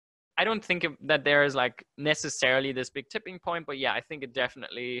I don't think that there is like necessarily this big tipping point, but yeah, I think it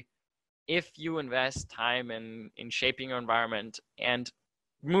definitely, if you invest time in shaping your environment and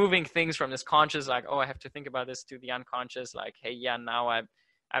moving things from this conscious, like, oh, I have to think about this, to the unconscious, like, hey, yeah, now I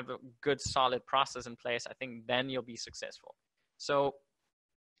have a good solid process in place, I think then you'll be successful. So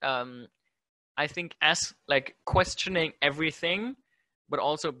I think as like questioning everything, but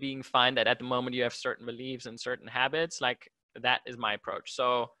also being fine that at the moment you have certain beliefs and certain habits, like that is my approach.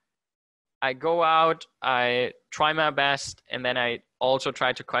 So I go out, I try my best, and then I also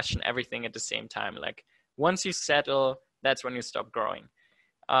try to question everything at the same time. Like once you settle, that's when you stop growing.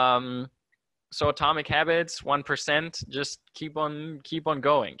 So atomic habits, 1%, just keep on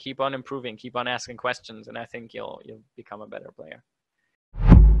going, keep on improving, keep on asking questions, and I think you'll become a better player.